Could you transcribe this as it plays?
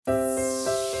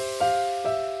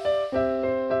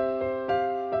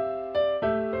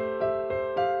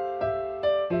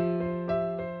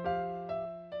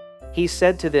He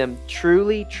said to them,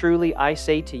 "Truly, truly, I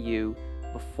say to you,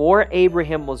 before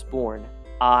Abraham was born,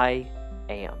 I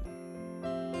am."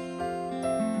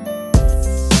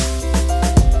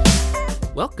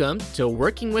 Welcome to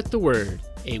Working with the Word,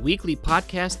 a weekly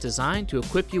podcast designed to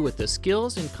equip you with the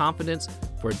skills and confidence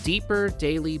for deeper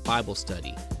daily Bible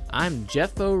study. I'm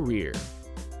Jeff O'Rear.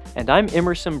 And I'm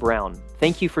Emerson Brown.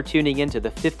 Thank you for tuning in to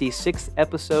the 56th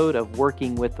episode of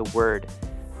Working with the Word.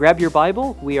 Grab your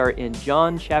Bible. We are in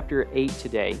John chapter 8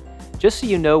 today. Just so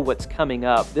you know what's coming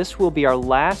up, this will be our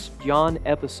last John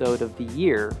episode of the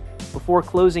year before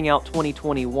closing out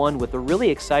 2021 with a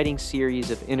really exciting series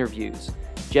of interviews.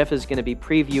 Jeff is going to be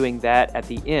previewing that at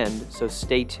the end, so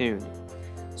stay tuned.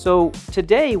 So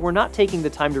today, we're not taking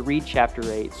the time to read chapter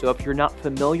 8, so if you're not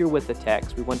familiar with the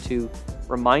text, we want to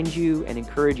remind you and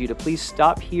encourage you to please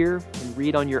stop here and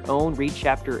read on your own, read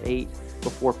chapter 8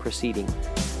 before proceeding.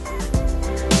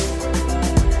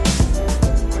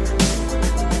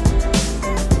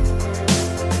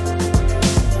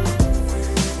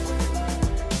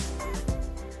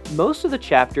 Most of the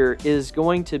chapter is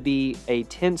going to be a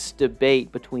tense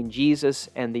debate between Jesus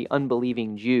and the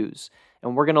unbelieving Jews.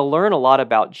 And we're going to learn a lot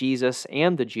about Jesus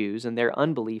and the Jews and their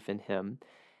unbelief in him.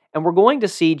 And we're going to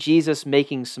see Jesus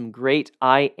making some great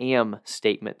I am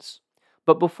statements.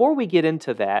 But before we get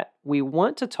into that, we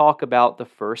want to talk about the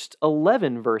first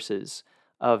 11 verses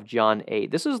of John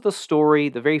 8. This is the story,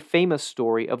 the very famous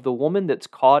story of the woman that's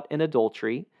caught in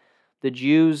adultery. The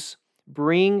Jews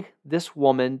bring this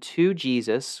woman to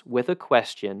Jesus with a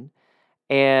question.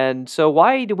 And so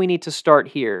why do we need to start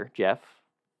here, Jeff?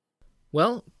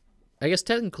 Well, I guess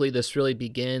technically this really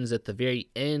begins at the very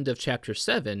end of chapter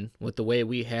 7 with the way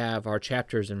we have our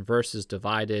chapters and verses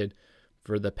divided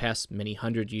for the past many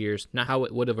hundred years. Not how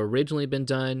it would have originally been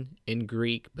done in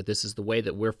Greek, but this is the way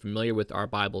that we're familiar with our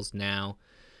Bibles now.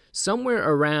 Somewhere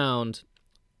around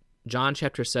John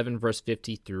chapter 7, verse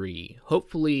 53.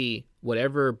 Hopefully,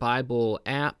 whatever Bible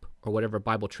app or whatever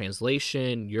Bible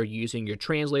translation you're using, your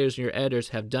translators and your editors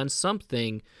have done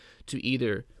something to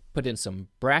either put in some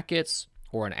brackets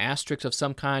or an asterisk of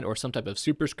some kind or some type of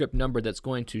superscript number that's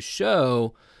going to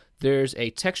show there's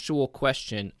a textual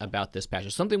question about this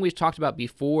passage. Something we've talked about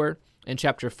before in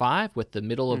chapter 5 with the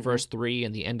middle of verse 3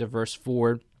 and the end of verse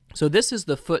 4. So this is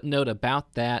the footnote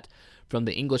about that from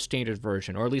the English Standard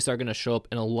Version, or at least are going to show up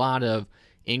in a lot of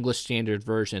English Standard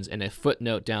Versions, and a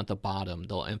footnote down at the bottom.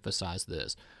 They'll emphasize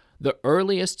this. The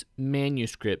earliest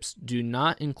manuscripts do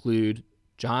not include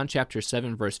John chapter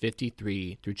 7, verse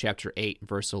 53 through chapter 8,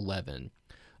 verse 11.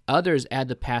 Others add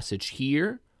the passage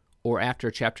here, or after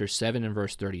chapter 7 and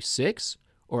verse 36,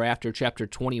 or after chapter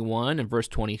 21 and verse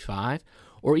 25,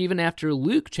 or even after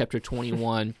Luke chapter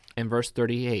 21 and verse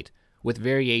 38, with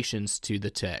variations to the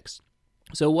text.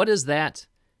 So what does that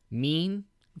mean?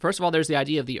 First of all, there's the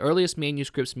idea of the earliest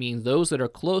manuscripts mean those that are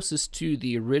closest to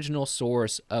the original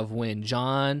source of when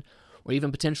John or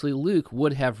even potentially Luke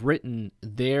would have written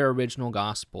their original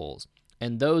Gospels.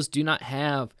 And those do not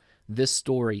have this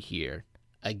story here.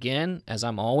 Again, as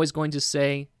I'm always going to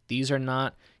say, these are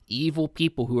not evil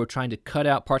people who are trying to cut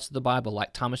out parts of the Bible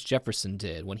like Thomas Jefferson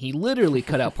did when he literally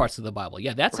cut out parts of the Bible.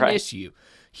 Yeah, that's right. An issue.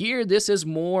 Here, this is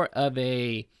more of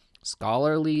a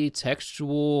scholarly,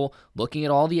 textual, looking at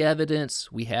all the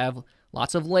evidence. We have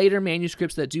lots of later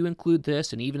manuscripts that do include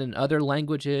this, and even in other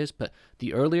languages, but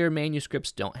the earlier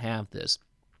manuscripts don't have this.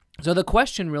 So the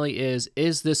question really is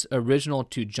this original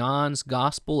to John's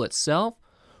gospel itself,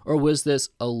 or was this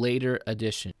a later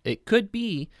addition? It could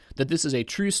be that this is a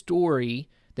true story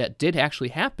that did actually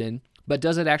happen, but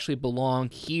does it actually belong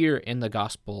here in the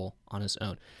gospel on its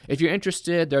own? If you're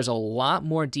interested, there's a lot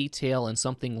more detail in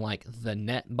something like the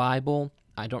Net Bible.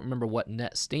 I don't remember what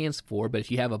Net stands for, but if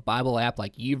you have a Bible app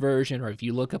like YouVersion, or if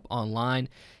you look up online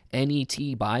NET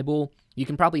Bible, you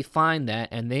can probably find that,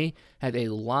 and they have a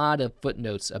lot of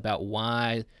footnotes about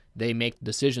why they make the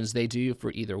decisions they do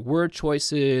for either word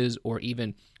choices or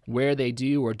even where they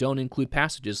do or don't include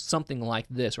passages, something like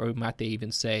this, or might they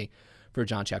even say for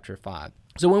John chapter 5.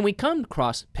 So when we come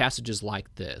across passages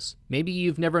like this, maybe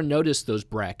you've never noticed those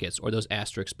brackets or those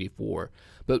asterisks before,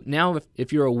 but now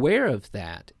if you're aware of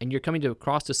that and you're coming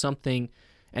across to something,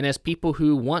 and as people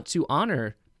who want to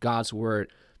honor God's word,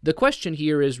 the question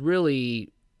here is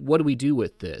really, what do we do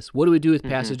with this? What do we do with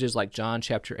passages like John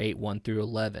chapter 8, 1 through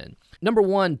 11? Number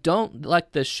one, don't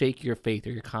let this shake your faith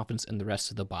or your confidence in the rest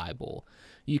of the Bible.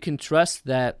 You can trust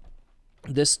that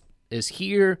this is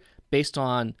here based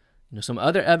on some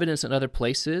other evidence in other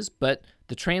places, but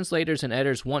the translators and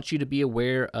editors want you to be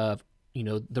aware of,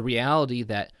 the reality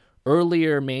that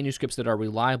Earlier manuscripts that are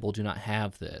reliable do not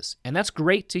have this. And that's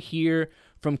great to hear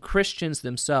from Christians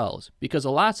themselves, because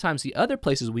a lot of times the other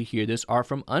places we hear this are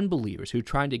from unbelievers who are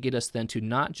trying to get us then to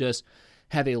not just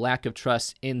have a lack of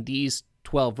trust in these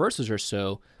 12 verses or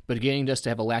so, but getting us to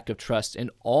have a lack of trust in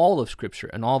all of Scripture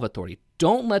and all of authority.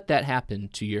 Don't let that happen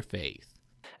to your faith.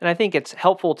 And I think it's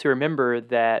helpful to remember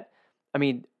that, I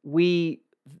mean, we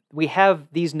have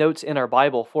these notes in our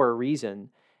Bible for a reason,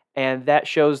 and that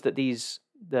shows that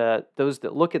those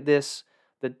that look at this,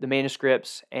 the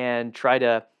manuscripts, and try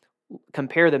to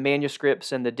compare the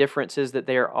manuscripts and the differences that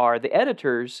there are, the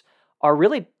editors are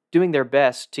really doing their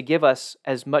best to give us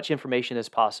as much information as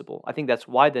possible. I think that's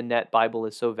why the Net Bible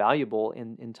is so valuable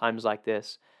in times like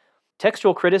this.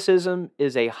 Textual criticism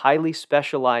is a highly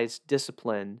specialized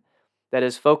discipline that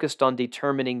is focused on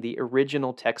determining the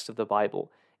original text of the Bible.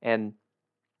 And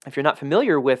if you're not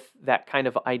familiar with that kind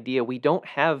of idea, we don't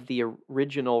have the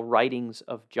original writings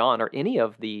of John or any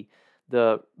of the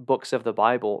books of the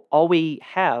Bible. All we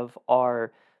have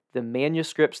are the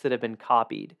manuscripts that have been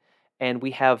copied. And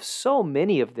we have so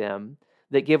many of them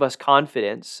that give us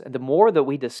confidence. And the more that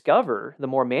we discover, the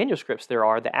more manuscripts there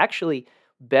are, the actually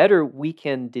better we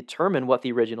can determine what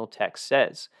the original text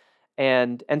says.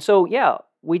 And so, yeah,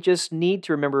 we just need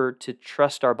to remember to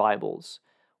trust our Bibles.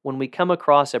 When we come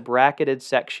across a bracketed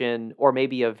section or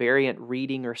maybe a variant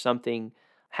reading or something,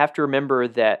 have to remember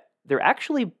that they're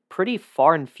actually pretty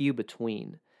far and few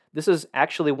between. This is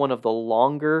actually one of the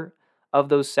longer of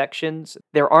those sections.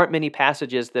 There aren't many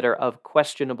passages that are of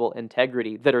questionable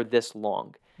integrity that are this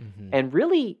long. Mm-hmm. And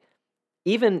really,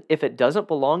 even if it doesn't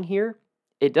belong here,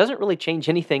 it doesn't really change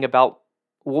anything about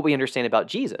what we understand about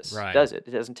Jesus, Right. does it?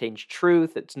 It doesn't change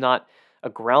truth. It's not a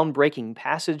groundbreaking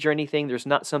passage or anything. There's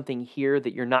not something here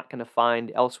that you're not going to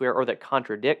find elsewhere or that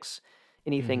contradicts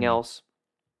anything Mhm. else.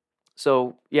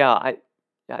 So, yeah,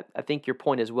 I think your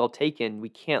point is well taken. We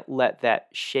can't let that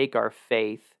shake our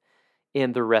faith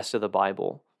in the rest of the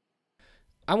Bible.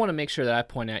 I want to make sure that I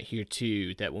point out here,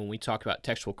 too, that when we talk about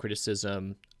textual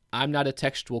criticism, I'm not a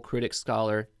textual critic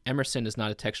scholar. Emerson is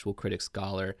not a textual critic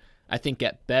scholar. I think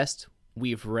at best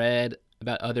we've read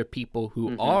about other people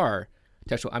who are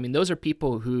textual. I mean, those are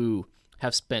people who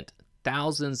have spent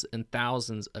thousands and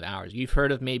thousands of hours. You've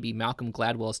heard of maybe Malcolm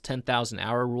Gladwell's 10,000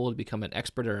 hour rule to become an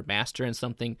expert or a master in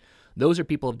something. Those are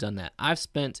people who have done that. I've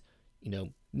spent,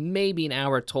 maybe an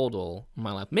hour total in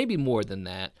my life, maybe more than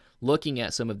that, looking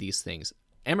at some of these things.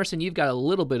 Emerson, you've got a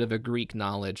little bit of a Greek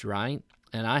knowledge, right?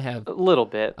 And I have a little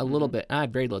bit. A little bit. I have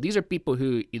very little. These are people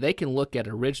who they can look at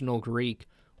original Greek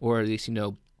or at least,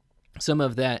 some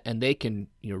of that, and they can,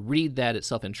 read that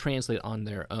itself and translate on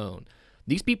their own.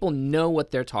 These people know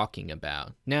what they're talking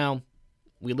about. Now,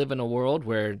 we live in a world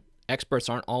where experts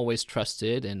aren't always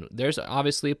trusted, and there's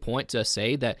obviously a point to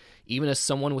say that even as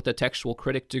someone with a textual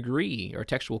critic degree or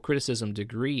textual criticism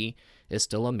degree is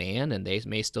still a man, and they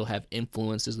may still have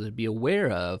influences to be aware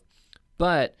of,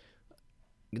 but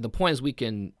the point is we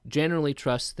can generally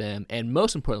trust them, and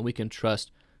most importantly, we can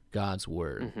trust God's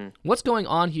word. What's going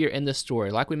on here in this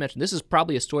story? Like we mentioned, this is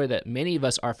probably a story that many of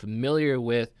us are familiar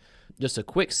with. Just a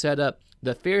quick setup.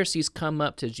 The Pharisees come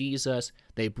up to Jesus.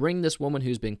 They bring this woman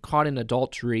who's been caught in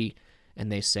adultery, and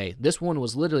they say, this woman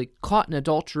was literally caught in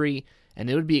adultery, and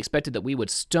it would be expected that we would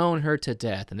stone her to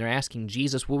death. And they're asking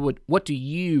Jesus, what do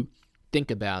you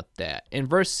think about that? In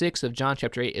verse 6 of John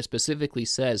chapter 8, it specifically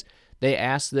says they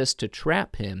asked this to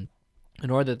trap him in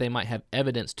order that they might have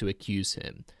evidence to accuse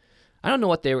him. I don't know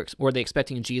what were they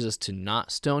expecting Jesus to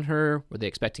not stone her? Were they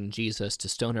expecting Jesus to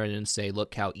stone her and then say,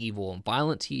 look how evil and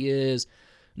violent he is?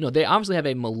 No, they obviously have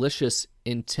a malicious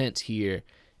intent here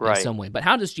in some way. But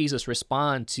how does Jesus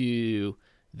respond to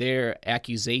their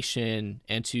accusation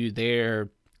and to their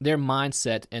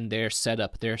mindset and their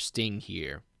setup, their sting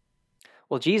here?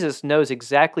 Well, Jesus knows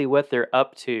exactly what they're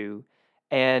up to,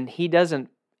 and he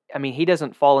doesn't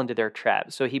fall into their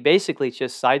trap. So he basically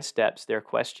just sidesteps their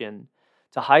question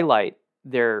to highlight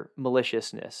their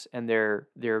maliciousness and their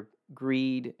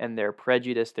greed and their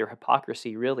prejudice, their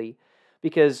hypocrisy, really.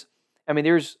 Because,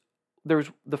 there's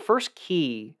the first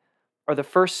key or the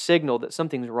first signal that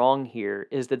something's wrong here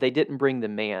is that they didn't bring the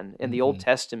man. In the Old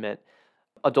Testament,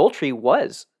 adultery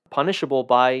was punishable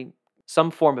by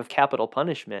some form of capital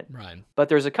punishment. Right. But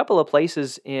there's a couple of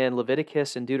places in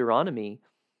Leviticus and Deuteronomy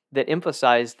that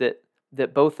emphasize that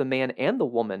both the man and the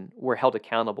woman were held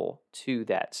accountable to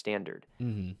that standard.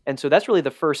 And so that's really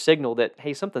the first signal that,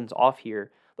 hey, something's off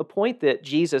here. The point that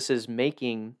Jesus is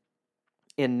making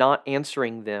in not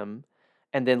answering them,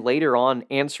 and then later on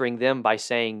answering them by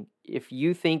saying, if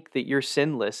you think that you're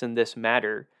sinless in this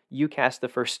matter, you cast the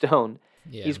first stone.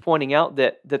 Yeah. He's pointing out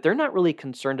that they're not really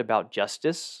concerned about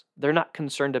justice. They're not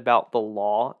concerned about the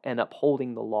law and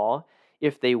upholding the law.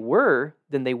 If they were,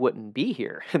 then they wouldn't be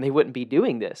here and they wouldn't be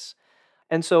doing this.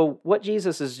 And so what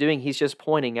Jesus is doing, he's just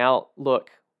pointing out,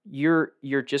 look, you're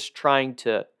just trying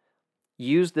to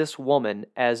use this woman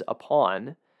as a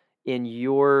pawn in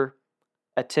your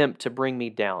attempt to bring me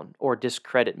down or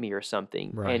discredit me or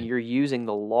something. Right. And you're using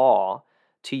the law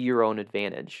to your own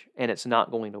advantage, and it's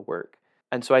not going to work.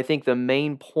 And so I think the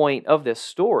main point of this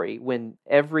story, when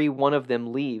every one of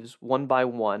them leaves one by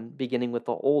one, beginning with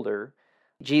the older,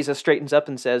 Jesus straightens up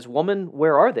and says, "Woman,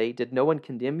 where are they? Did no one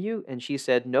condemn you?" And she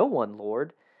said, "No one,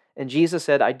 Lord." And Jesus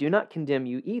said, "I do not condemn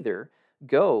you either.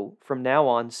 Go, from now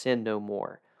on, sin no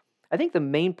more." I think the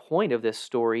main point of this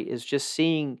story is just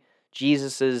seeing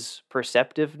Jesus's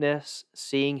perceptiveness,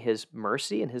 seeing his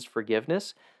mercy and his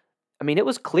forgiveness. I mean, it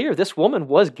was clear this woman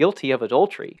was guilty of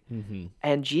adultery, Mm-hmm.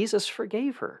 and Jesus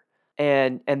forgave her.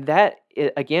 And that,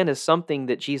 again, is something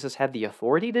that Jesus had the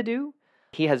authority to do.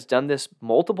 He has done this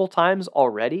multiple times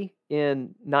already,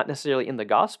 in not necessarily in the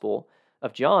Gospel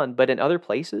of John, but in other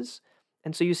places.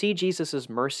 And so you see Jesus's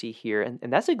mercy here, and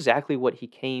that's exactly what he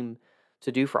came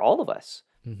to do for all of us,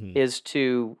 Mm-hmm. is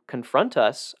to confront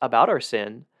us about our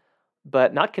sin,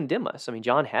 but not condemn us. I mean,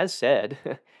 John has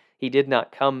said he did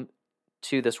not come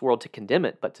to this world to condemn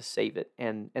it, but to save it.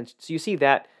 And so you see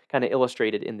that kind of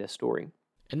illustrated in this story.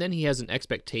 And then he has an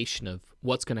expectation of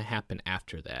what's going to happen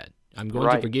after that. I'm going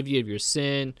Right. to forgive you of your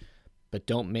sin, but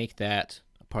don't make that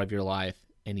a part of your life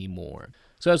anymore.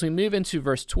 So as we move into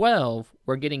verse 12,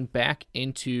 we're getting back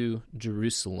into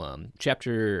Jerusalem.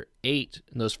 Chapter 8,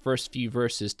 and those first few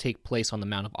verses take place on the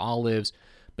Mount of Olives,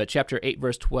 but chapter 8,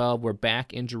 verse 12, we're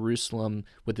back in Jerusalem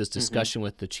with this discussion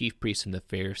with the chief priests and the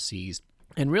Pharisees.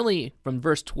 And really, from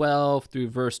verse 12 through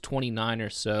verse 29 or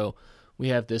so, we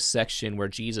have this section where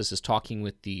Jesus is talking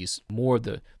with these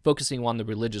focusing on the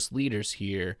religious leaders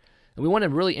here. And we want to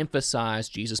really emphasize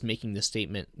Jesus making this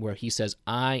statement where he says,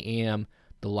 "I am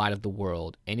the light of the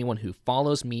world. Anyone who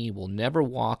follows me will never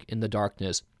walk in the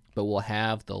darkness, but will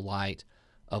have the light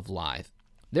of life."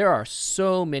 There are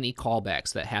so many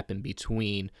callbacks that happen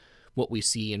between what we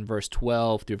see in verse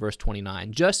 12 through verse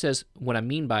 29. Just as what I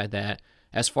mean by that,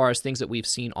 as far as things that we've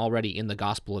seen already in the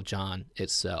Gospel of John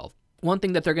itself. One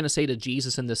thing that they're going to say to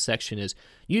Jesus in this section is,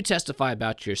 "You testify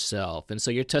about yourself, and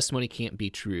so your testimony can't be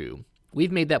true."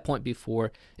 We've made that point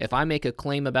before. If I make a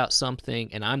claim about something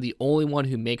and I'm the only one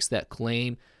who makes that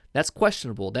claim, that's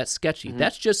questionable. That's sketchy. Mm-hmm.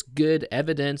 That's just good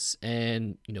evidence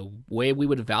and, way we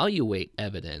would evaluate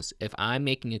evidence. If I'm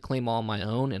making a claim all on my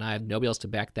own and I have nobody else to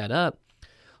back that up,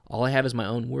 all I have is my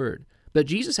own word. But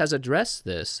Jesus has addressed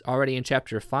this already in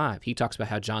chapter 5. He talks about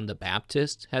how John the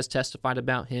Baptist has testified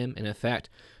about him. And in fact,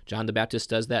 John the Baptist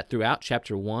does that throughout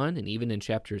chapter 1 and even in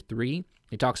chapter 3.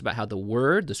 He talks about how the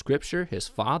Word, the Scripture, his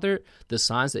Father, the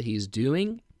signs that he's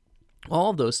doing,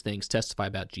 all of those things testify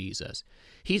about Jesus.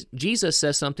 Jesus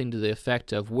says something to the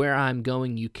effect of, "Where I'm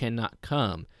going, you cannot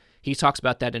come." He talks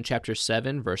about that in chapter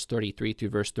 7, verse 33 through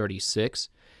verse 36.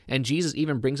 And Jesus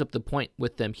even brings up the point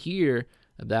with them here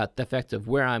about the effect of,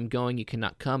 "Where I'm going, you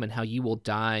cannot come," and how you will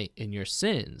die in your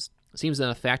sins. It seems an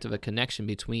effect of a connection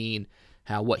between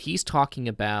how what he's talking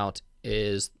about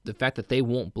is the fact that they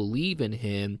won't believe in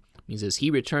him means as he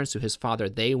returns to his Father,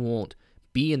 they won't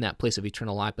be in that place of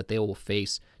eternal life, but they will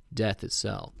face death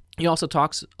itself. He also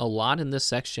talks a lot in this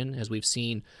section, as we've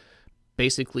seen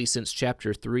basically since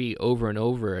chapter 3 over and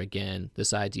over again,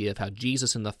 this idea of how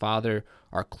Jesus and the Father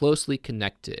are closely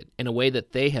connected in a way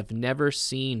that they have never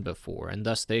seen before, and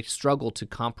thus they struggle to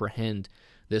comprehend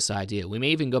this idea. We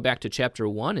may even go back to chapter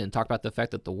 1 and talk about the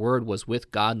fact that the Word was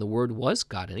with God and the Word was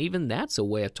God, and even that's a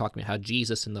way of talking about how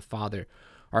Jesus and the Father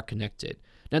are connected.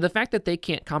 Now, the fact that they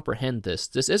can't comprehend this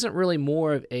isn't really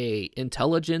more of a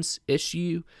intelligence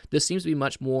issue. This seems to be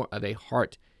much more of a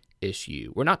heart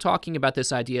issue. We're not talking about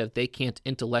this idea of they can't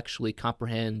intellectually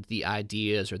comprehend the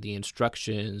ideas or the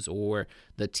instructions or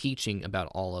the teaching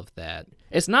about all of that.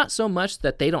 It's not so much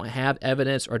that they don't have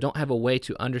evidence or don't have a way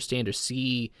to understand or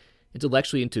see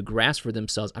intellectually and to grasp for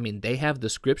themselves. I mean, they have the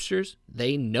Scriptures.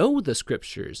 They know the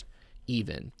Scriptures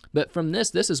even. But from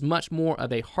this is much more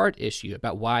of a heart issue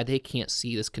about why they can't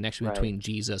see this connection between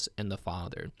Jesus and the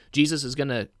Father. Jesus is going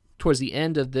to, towards the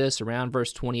end of this, around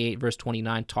verse 28, verse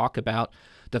 29, talk about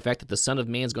the fact that the Son of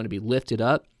Man is going to be lifted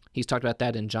up. He's talked about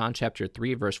that in John chapter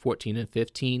 3, verse 14 and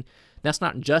 15. That's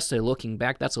not just a looking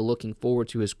back, that's a looking forward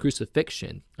to his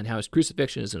crucifixion and how his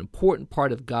crucifixion is an important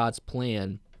part of God's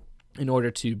plan in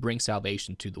order to bring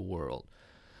salvation to the world.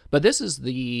 But this is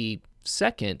the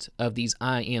second of these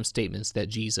I am statements that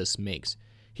Jesus makes.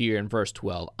 here in verse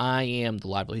 12. I am the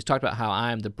light of the world. He's talked about how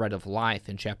I am the bread of life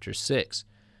in chapter 6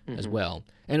 as well.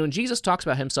 And when Jesus talks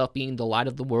about himself being the light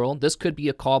of the world, this could be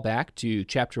a callback to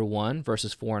chapter 1,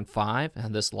 verses 4 and 5,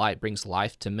 and this light brings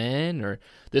life to men, or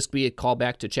this could be a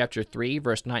callback to chapter 3,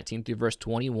 verse 19 through verse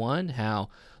 21, how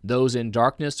those in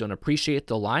darkness don't appreciate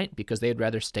the light because they'd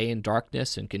rather stay in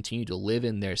darkness and continue to live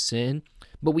in their sin.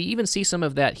 But we even see some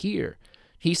of that here.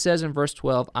 He says in verse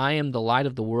 12, I am the light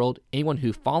of the world. Anyone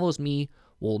who follows me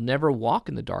will never walk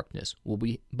in the darkness,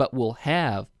 but will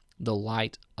have the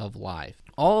light of life.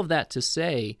 All of that to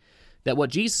say that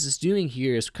what Jesus is doing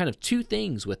here is kind of two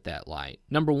things with that light.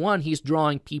 Number one, he's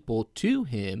drawing people to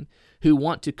him who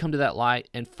want to come to that light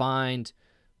and find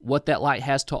what that light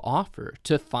has to offer,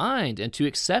 to find and to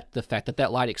accept the fact that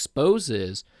that light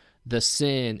exposes the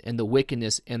sin and the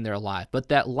wickedness in their life. But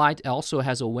that light also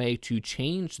has a way to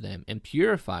change them and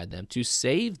purify them, to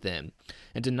save them,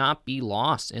 and to not be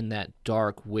lost in that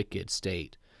dark, wicked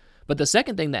state. But the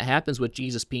second thing that happens with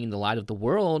Jesus being the light of the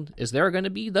world is there are going to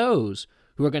be those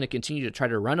who are going to continue to try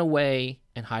to run away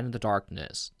and hide in the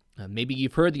darkness. Maybe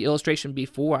you've heard the illustration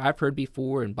before. I've heard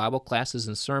before in Bible classes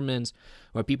and sermons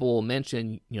where people will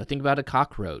mention, think about a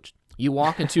cockroach. You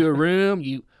walk into a room,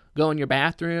 you go in your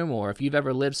bathroom, or if you've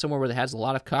ever lived somewhere where it has a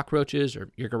lot of cockroaches, or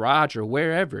your garage or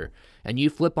wherever, and you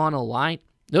flip on a light,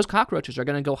 those cockroaches are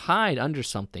going to go hide under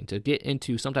something to get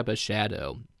into some type of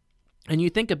shadow. And you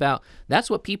think about, that's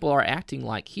what people are acting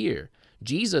like here.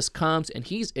 Jesus comes and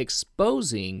he's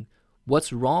exposing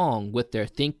what's wrong with their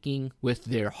thinking, with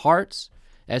their hearts,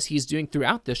 as he's doing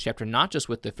throughout this chapter, not just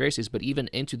with the Pharisees, but even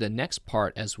into the next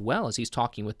part as well, as he's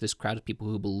talking with this crowd of people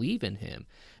who believe in him.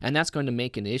 And that's going to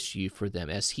make an issue for them,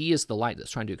 as he is the light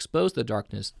that's trying to expose the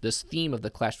darkness, this theme of the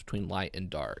clash between light and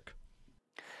dark.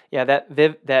 Yeah,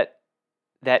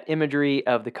 that imagery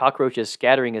of the cockroaches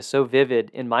scattering is so vivid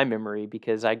in my memory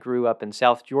because I grew up in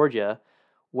South Georgia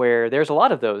where there's a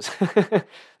lot of those.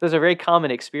 Those are a very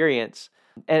common experience.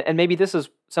 And maybe this is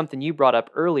something you brought up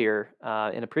earlier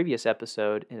in a previous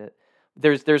episode.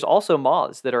 There's also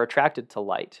moths that are attracted to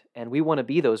light, and we want to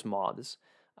be those moths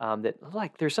that,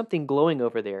 like, there's something glowing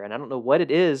over there, and I don't know what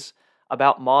it is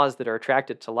about moths that are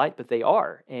attracted to light, but they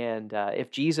are. And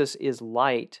if Jesus is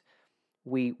light,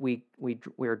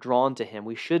 we're drawn to him.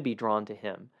 We should be drawn to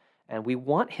him, and we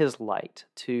want his light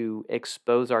to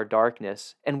expose our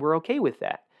darkness, and we're okay with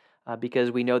that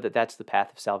because we know that that's the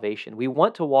path of salvation. We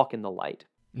want to walk in the light.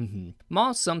 Mm-hmm.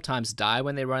 Moths sometimes die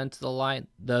when they run into the light.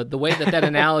 The way that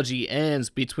analogy ends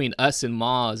between us and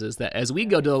moths is that as we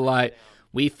go to the light,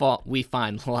 we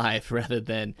find life rather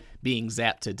than being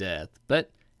zapped to death.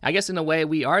 But I guess in a way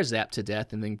we are zapped to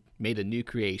death and then made a new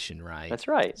creation, right? That's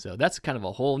right. So that's kind of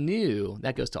a whole new,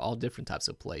 that goes to all different types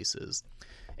of places.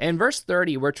 In verse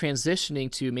 30, we're transitioning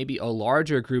to maybe a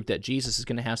larger group that Jesus is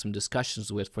going to have some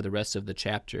discussions with for the rest of the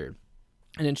chapter.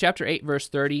 And in chapter 8, verse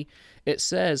 30, it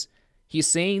says, he's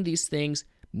saying these things,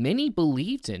 many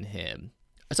believed in him.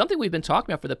 Something we've been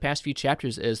talking about for the past few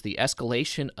chapters is the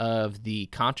escalation of the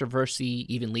controversy,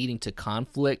 even leading to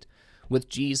conflict with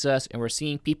Jesus, and we're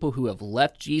seeing people who have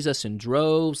left Jesus in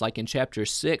droves, like in chapter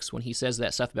 6 when he says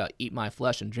that stuff about eat my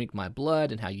flesh and drink my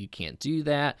blood and how you can't do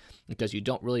that because you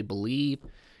don't really believe.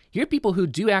 Here are people who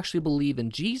do actually believe in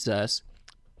Jesus,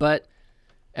 but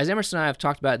as Emerson and I have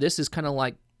talked about, this is kind of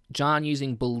like John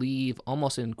using believe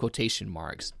almost in quotation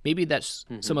marks. Maybe that's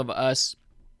some of us,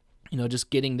 just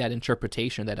getting that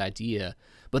interpretation, that idea,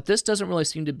 but this doesn't really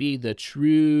seem to be the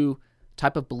true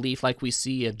type of belief like we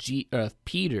see of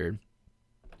Peter.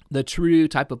 The true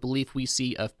type of belief we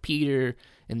see of Peter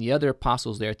and the other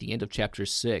apostles there at the end of chapter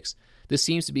 6. This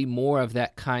seems to be more of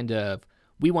that kind of,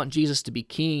 we want Jesus to be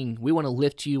king, we want to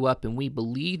lift you up, and we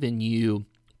believe in you,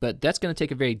 but that's going to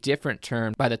take a very different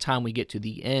turn by the time we get to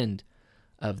the end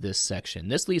of this section.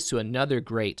 This leads to another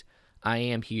great I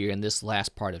am here in this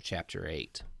last part of chapter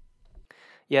 8.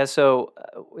 Yeah, so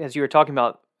as you were talking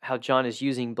about how John is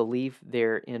using belief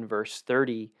there in verse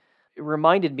 30, it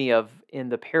reminded me of in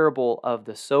the parable of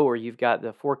the sower, you've got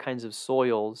the 4 kinds of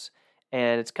soils,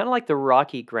 and it's kind of like the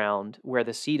rocky ground where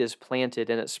the seed is planted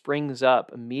and it springs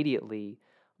up immediately,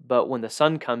 but when the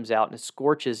sun comes out and it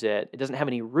scorches it, it doesn't have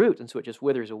any root, and so it just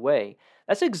withers away.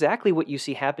 That's exactly what you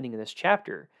see happening in this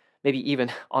chapter, maybe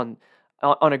even on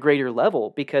a greater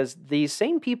level, because these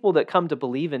same people that come to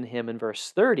believe in him in verse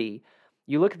 30,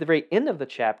 you look at the very end of the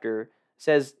chapter,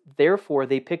 says, therefore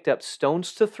they picked up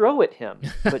stones to throw at him,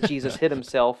 but Jesus hid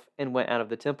himself and went out of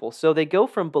the temple. So they go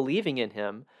from believing in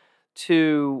him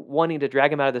to wanting to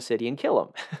drag him out of the city and kill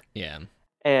him. Yeah.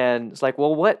 And it's like,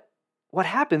 well, what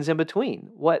happens in between?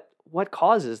 What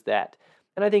causes that?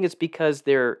 And I think it's because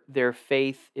their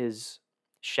faith is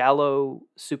shallow,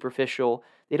 superficial.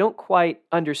 they don't quite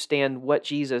understand what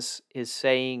Jesus is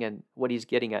saying and what he's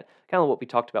getting at. Kind of what we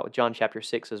talked about with John chapter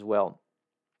 6 as well.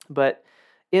 But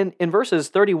in verses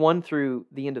 31 through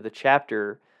the end of the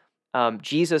chapter,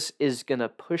 Jesus is going to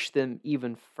push them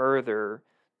even further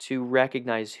to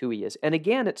recognize who he is. And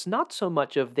again, it's not so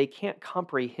much of they can't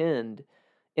comprehend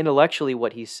intellectually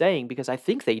what he's saying, because I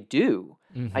think they do.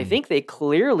 I think they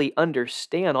clearly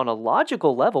understand on a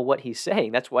logical level what he's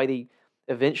saying. That's why they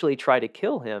eventually try to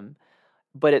kill him.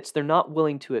 But they're not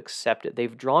willing to accept it.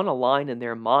 They've drawn a line in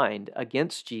their mind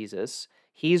against Jesus.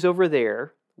 He's over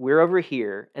there, we're over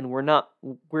here, and we're not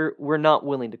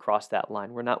willing to cross that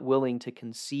line. We're not willing to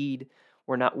concede.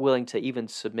 We're not willing to even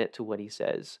submit to what he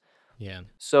says. Yeah.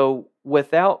 So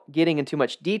without getting into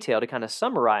much detail, to kind of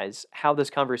summarize how this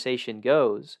conversation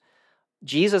goes,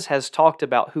 Jesus has talked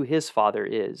about who his Father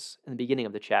is in the beginning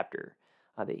of the chapter.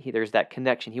 There's that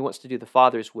connection. He wants to do the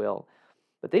Father's will.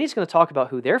 But then he's going to talk about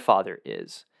who their Father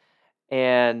is.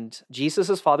 And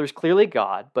Jesus' Father is clearly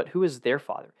God, but who is their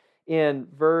Father? In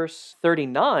verse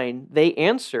 39, they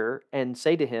answer and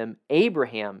say to him,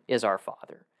 Abraham is our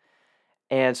father.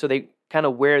 And so they kind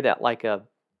of wear that like a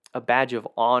badge of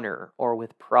honor or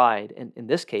with pride, and in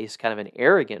this case, kind of an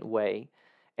arrogant way.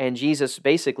 And Jesus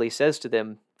basically says to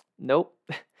them, nope.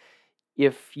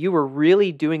 If you were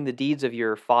really doing the deeds of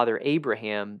your father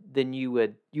Abraham, then you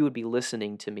would be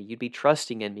listening to me. You'd be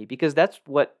trusting in me, because that's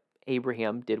what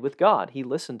Abraham did with God. He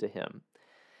listened to him.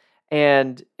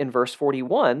 And in verse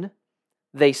 41,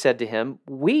 they said to him,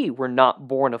 we were not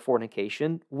born of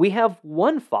fornication. We have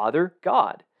one Father,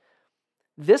 God.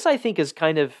 This, I think, is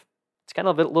kind of a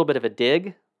little bit of a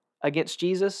dig against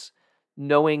Jesus,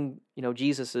 knowing,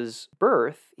 Jesus's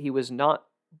birth. He was not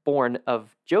born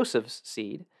of Joseph's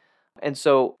seed. And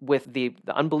so with the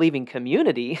unbelieving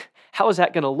community, how is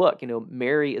that going to look?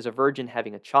 Mary is a virgin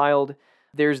having a child.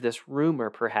 There's this rumor,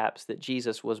 perhaps, that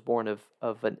Jesus was born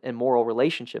of an immoral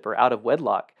relationship or out of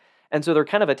wedlock. And so they're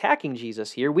kind of attacking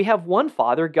Jesus here. We have one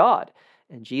Father, God.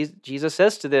 And Jesus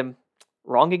says to them,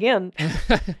 wrong again.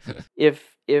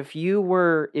 If you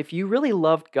really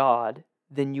loved God,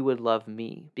 then you would love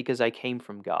me, because I came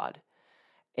from God.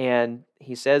 And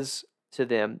he says to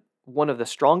them, one of the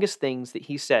strongest things that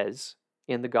he says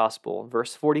in the gospel,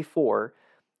 verse 44,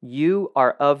 you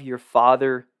are of your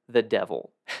father, the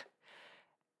devil.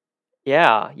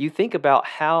 Yeah, you think about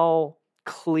how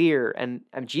clear, and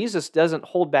Jesus doesn't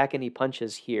hold back any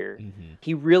punches here.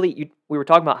 He really, we were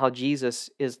talking about how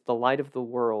Jesus is the light of the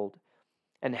world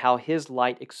and how his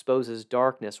light exposes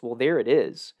darkness. Well, there it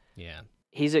is. Yeah.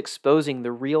 He's exposing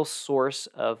the real source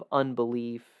of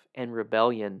unbelief and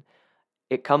rebellion.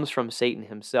 It comes from Satan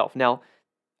himself. Now,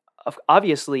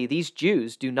 obviously, these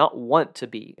Jews do not want to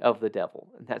be of the devil,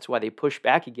 and that's why they push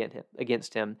back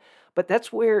against him. But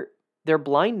that's where their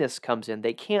blindness comes in.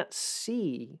 They can't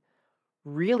see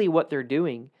really what they're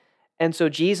doing. And so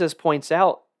Jesus points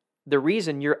out the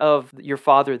reason you're of your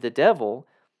father, the devil,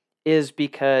 is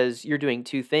because you're doing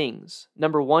two things.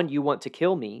 Number one, you want to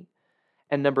kill me.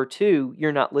 And number two,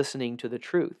 you're not listening to the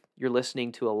truth. You're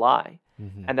listening to a lie.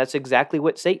 And that's exactly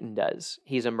what Satan does.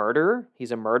 He's a murderer.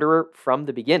 He's a murderer from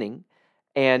the beginning.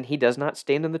 And he does not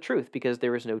stand in the truth because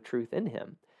there is no truth in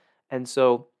him. And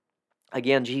so,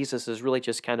 again, Jesus is really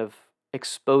just kind of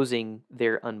exposing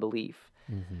their unbelief.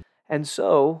 And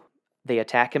so they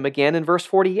attack him again in verse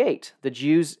 48. The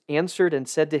Jews answered and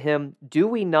said to him, do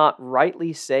we not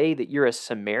rightly say that you're a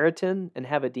Samaritan and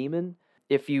have a demon?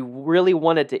 If you really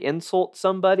wanted to insult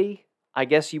somebody, I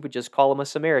guess you would just call him a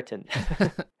Samaritan.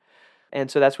 And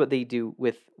so that's what they do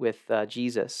with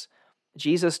Jesus.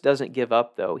 Jesus doesn't give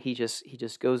up, though. He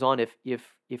just goes on.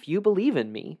 If you believe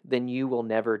in me, then you will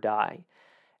never die.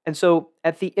 And so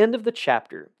at the end of the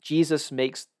chapter, Jesus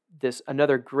makes this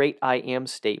another great I am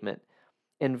statement.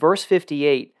 In verse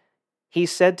 58, he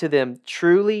said to them,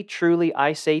 truly, truly,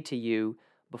 I say to you,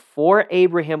 before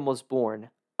Abraham was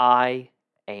born, I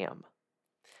am.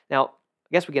 Now, I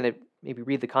guess we're going to maybe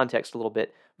read the context a little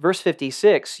bit. Verse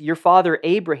 56, your father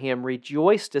Abraham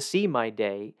rejoiced to see my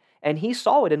day, and he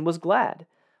saw it and was glad.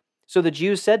 So the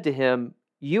Jews said to him,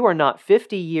 you are not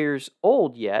 50 years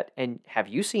old yet, and have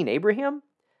you seen Abraham?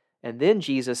 And then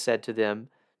Jesus said to them,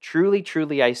 truly,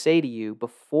 truly, I say to you,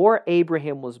 before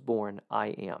Abraham was born, I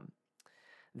am.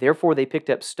 Therefore they picked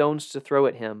up stones to throw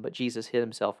at him, but Jesus hid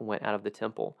himself and went out of the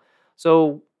temple.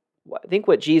 So I think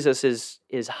what Jesus is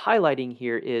highlighting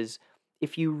here is,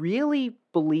 if you really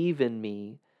believe in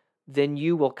me, then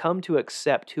you will come to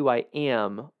accept who I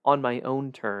am on my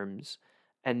own terms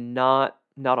and not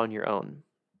on your own.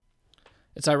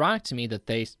 It's ironic to me that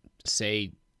they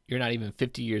say you're not even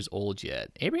 50 years old yet.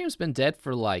 Abraham's been dead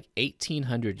for like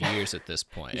 1,800 years at this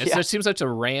point. Yeah. It seems such a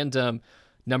random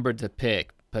number to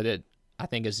pick, but it, I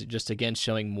think, is just again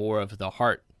showing more of the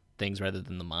heart things rather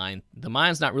than the mind. The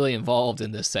mind's not really involved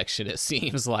in this section. It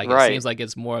seems like Right.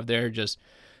 it's more of they're just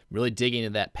really digging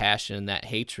into that passion, that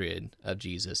hatred of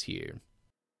Jesus here.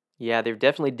 Yeah, they're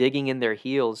definitely digging in their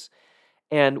heels.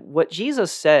 And what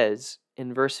Jesus says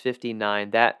in verse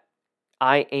 59, that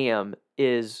I am,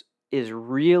 is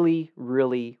really,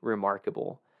 really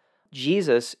remarkable.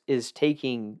 Jesus is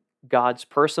taking God's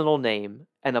personal name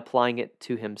and applying it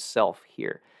to himself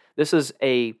here. This is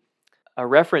a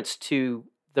reference to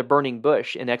the burning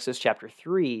bush in Exodus chapter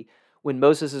 3 when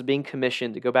Moses is being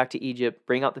commissioned to go back to Egypt,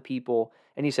 bring out the people,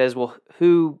 and he says, "Well,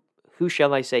 who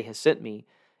shall I say has sent me?"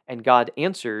 And God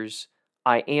answers,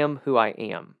 "I am who I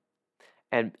am."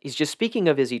 And he's just speaking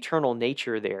of his eternal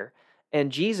nature there.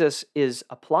 And Jesus is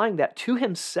applying that to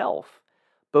himself,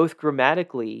 both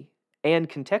grammatically and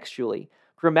contextually.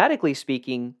 Grammatically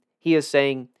speaking, he is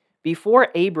saying, before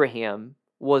Abraham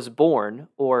was born,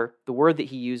 or the word that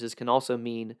he uses can also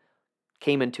mean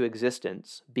came into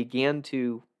existence, began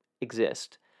to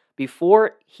exist.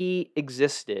 Before he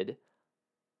existed,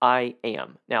 I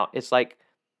am. Now, it's like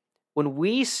when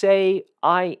we say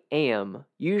I am,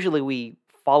 usually we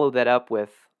follow that up with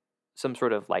some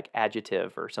sort of like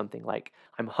adjective or something like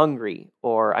I'm hungry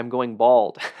or I'm going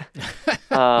bald.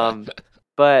 um,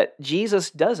 but Jesus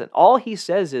doesn't. All he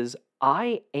says is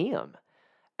I am.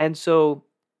 And so,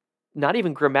 not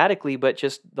even grammatically, but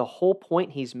just the whole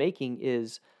point he's making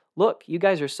is look, you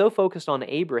guys are so focused on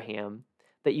Abraham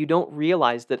that you don't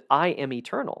realize that I am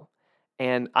eternal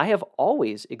and I have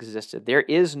always existed. There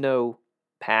is no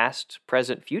past,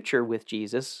 present, future with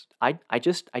Jesus. I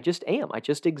just am. I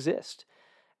just exist.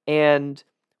 And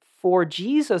for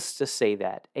Jesus to say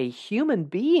that, a human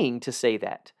being to say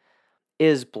that,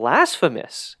 is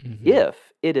blasphemous Mm-hmm.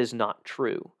 if it is not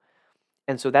true.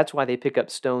 And so that's why they pick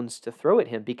up stones to throw at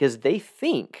him, because they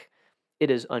think it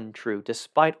is untrue,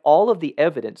 despite all of the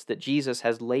evidence that Jesus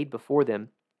has laid before them.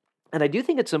 And I do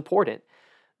think it's important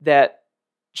that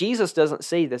Jesus doesn't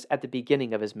say this at the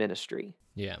beginning of his ministry.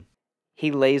 Yeah.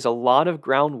 He lays a lot of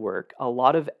groundwork, a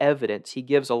lot of evidence. He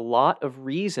gives a lot of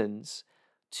reasons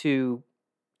to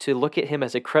look at him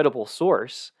as a credible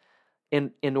source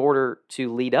in order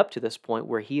to lead up to this point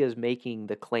where he is making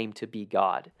the claim to be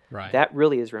God. Right. That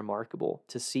really is remarkable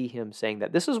to see him saying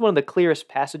that. This is one of the clearest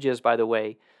passages, by the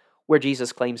way, where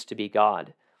Jesus claims to be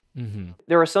God. Mm-hmm.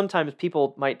 There are sometimes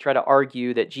people might try to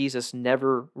argue that Jesus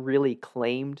never really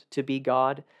claimed to be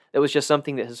God. That was just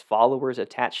something that his followers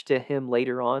attached to him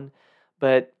later on.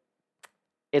 But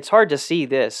it's hard to see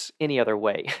this any other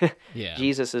way. Yeah.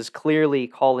 Jesus is clearly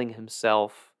calling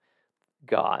himself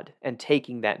God and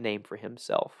taking that name for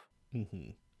himself.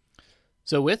 Mm-hmm.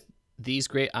 So with these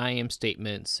great I am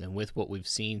statements and with what we've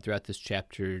seen throughout this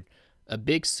chapter, a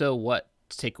big so what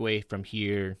to take away from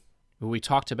here, where we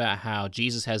talked about how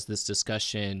Jesus has this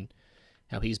discussion,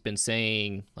 how he's been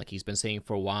saying, like he's been saying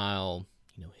for a while,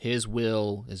 his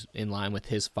will is in line with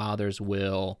his Father's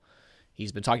will.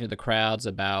 He's been talking to the crowds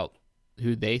about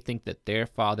who they think that their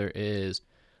Father is.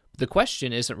 The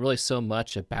question isn't really so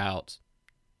much about,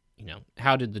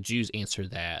 how did the Jews answer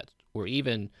that? Or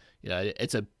even,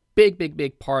 it's a big, big,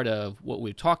 big part of what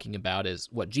we're talking about is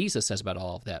what Jesus says about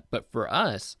all of that. But for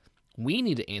us, we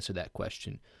need to answer that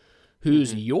question.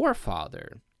 Who's your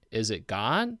Father? Is it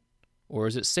God or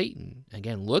is it Satan?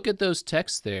 Again, look at those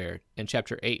texts there in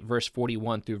chapter 8, verse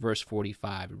 41 through verse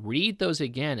 45. Read those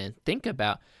again and think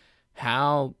about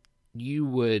how you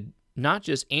would not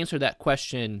just answer that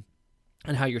question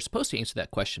and how you're supposed to answer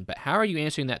that question, but how are you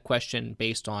answering that question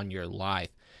based on your life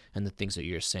and the things that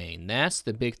you're saying? That's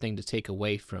the big thing to take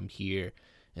away from here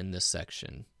in this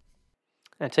section.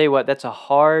 I tell you what, that's a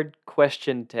hard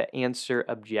question to answer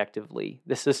objectively.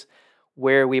 This is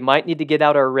where we might need to get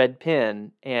out our red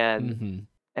pen and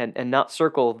Mm-hmm. and not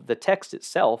circle the text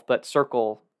itself, but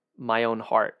circle my own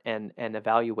heart and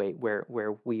evaluate where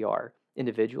we are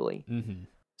individually. Mm-hmm.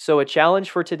 So a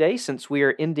challenge for today, since we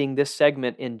are ending this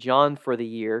segment in John for the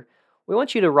year, we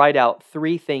want you to write out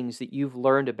 3 things that you've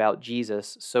learned about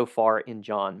Jesus so far in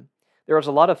John. There's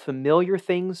a lot of familiar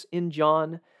things in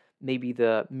John, maybe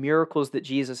the miracles that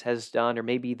Jesus has done, or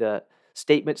maybe the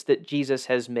statements that Jesus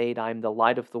has made. I'm the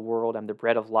light of the world, I'm the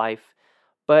bread of life.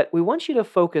 But we want you to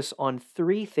focus on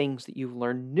 3 things that you've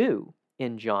learned new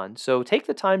in John. So take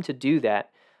the time to do that.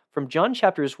 From John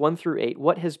chapters 1 through 8,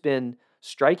 what has been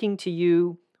striking to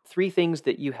you? 3 things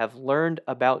that you have learned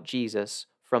about Jesus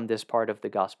from this part of the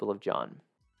Gospel of John.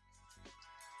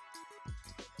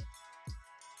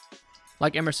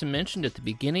 Like Emerson mentioned at the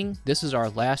beginning, this is our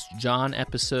last John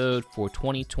episode for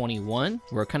 2021.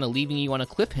 We're kind of leaving you on a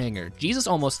cliffhanger. Jesus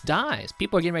almost dies.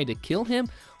 People are getting ready to kill him.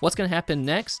 What's going to happen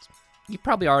next? You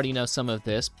probably already know some of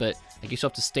this, but I guess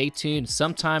you'll have to stay tuned.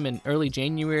 Sometime in early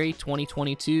January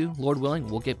 2022, Lord willing,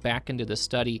 we'll get back into the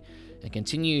study and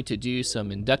continue to do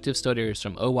some inductive studies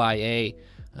from OYA,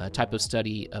 type of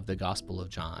study of the Gospel of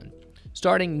John.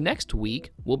 Starting next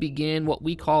week, we'll begin what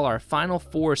we call our Final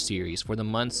Four series for the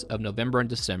months of November and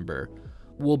December.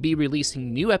 We'll be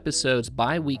releasing new episodes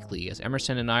bi-weekly as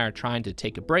Emerson and I are trying to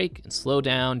take a break and slow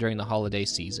down during the holiday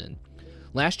season.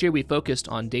 Last year, we focused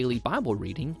on daily Bible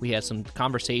reading. We had some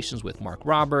conversations with Mark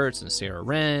Roberts and Sarah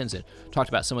Renz and talked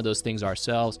about some of those things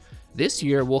ourselves. This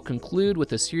year, we'll conclude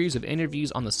with a series of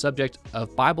interviews on the subject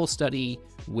of Bible study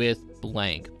with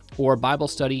blank, or Bible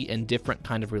study in different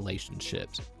kind of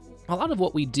relationships. A lot of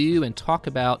what we do and talk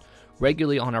about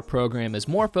regularly on our program is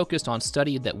more focused on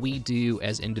study that we do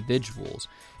as individuals.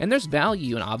 And there's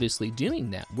value in obviously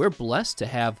doing that. We're blessed to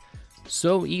have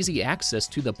so easy access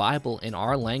to the Bible in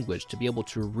our language to be able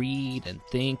to read and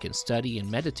think and study and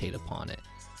meditate upon it.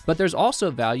 But there's also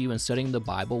value in studying the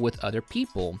Bible with other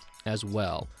people as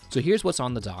well. So here's what's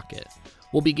on the docket.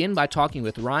 We'll begin by talking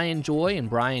with Ryan Joy and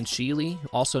Brian Sheely,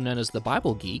 also known as the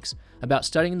Bible Geeks, about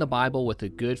studying the Bible with a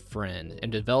good friend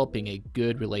and developing a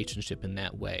good relationship in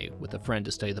that way with a friend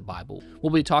to study the Bible.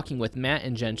 We'll be talking with Matt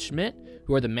and Jen Schmidt,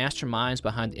 who are the masterminds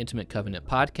behind the Intimate Covenant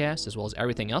podcast, as well as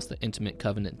everything else that Intimate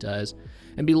Covenant does,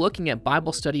 and be looking at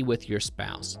Bible study with your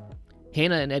spouse.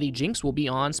 Hannah and Eddie Jinks will be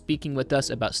on speaking with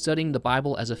us about studying the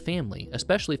Bible as a family,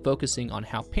 especially focusing on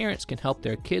how parents can help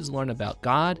their kids learn about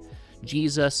God,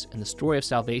 Jesus, and the story of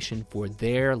salvation for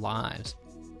their lives.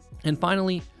 And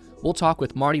finally, we'll talk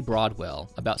with Marty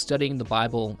Broadwell about studying the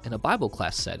Bible in a Bible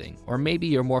class setting, or maybe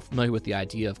you're more familiar with the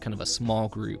idea of kind of a small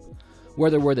group.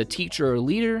 Whether we're the teacher or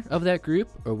leader of that group,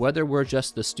 or whether we're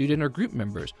just the student or group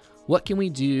members, what can we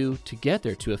do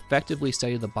together to effectively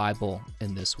study the Bible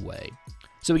in this way?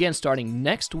 So again, starting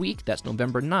next week, that's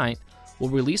November 9th,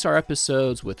 we'll release our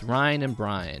episodes with Ryan and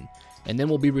Brian, and then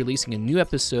we'll be releasing a new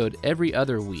episode every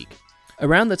other week.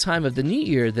 Around the time of the new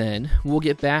year, then, we'll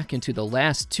get back into the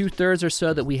last 2/3 or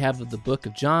so that we have of the book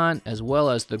of John, as well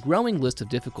as the growing list of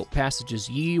difficult passages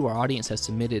you, our audience, has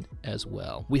submitted as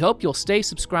well. We hope you'll stay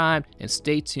subscribed and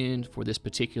stay tuned for this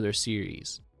particular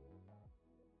series.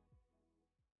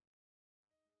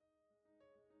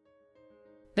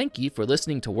 Thank you for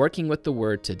listening to Working with the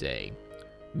Word today.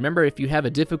 Remember, if you have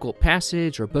a difficult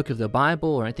passage or book of the Bible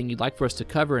or anything you'd like for us to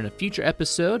cover in a future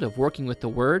episode of Working with the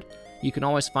Word, you can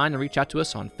always find and reach out to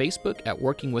us on Facebook at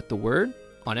Working with the Word,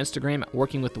 on Instagram at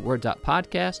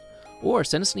workingwiththeword.podcast, or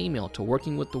send us an email to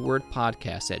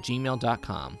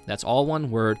workingwiththewordpodcast@gmail.com. That's all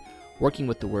one word,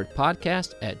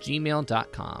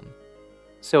 workingwiththewordpodcast@gmail.com.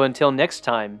 So until next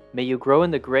time, may you grow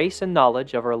in the grace and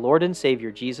knowledge of our Lord and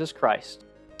Savior Jesus Christ.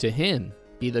 To him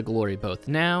be the glory both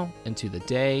now and to the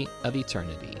day of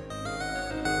eternity.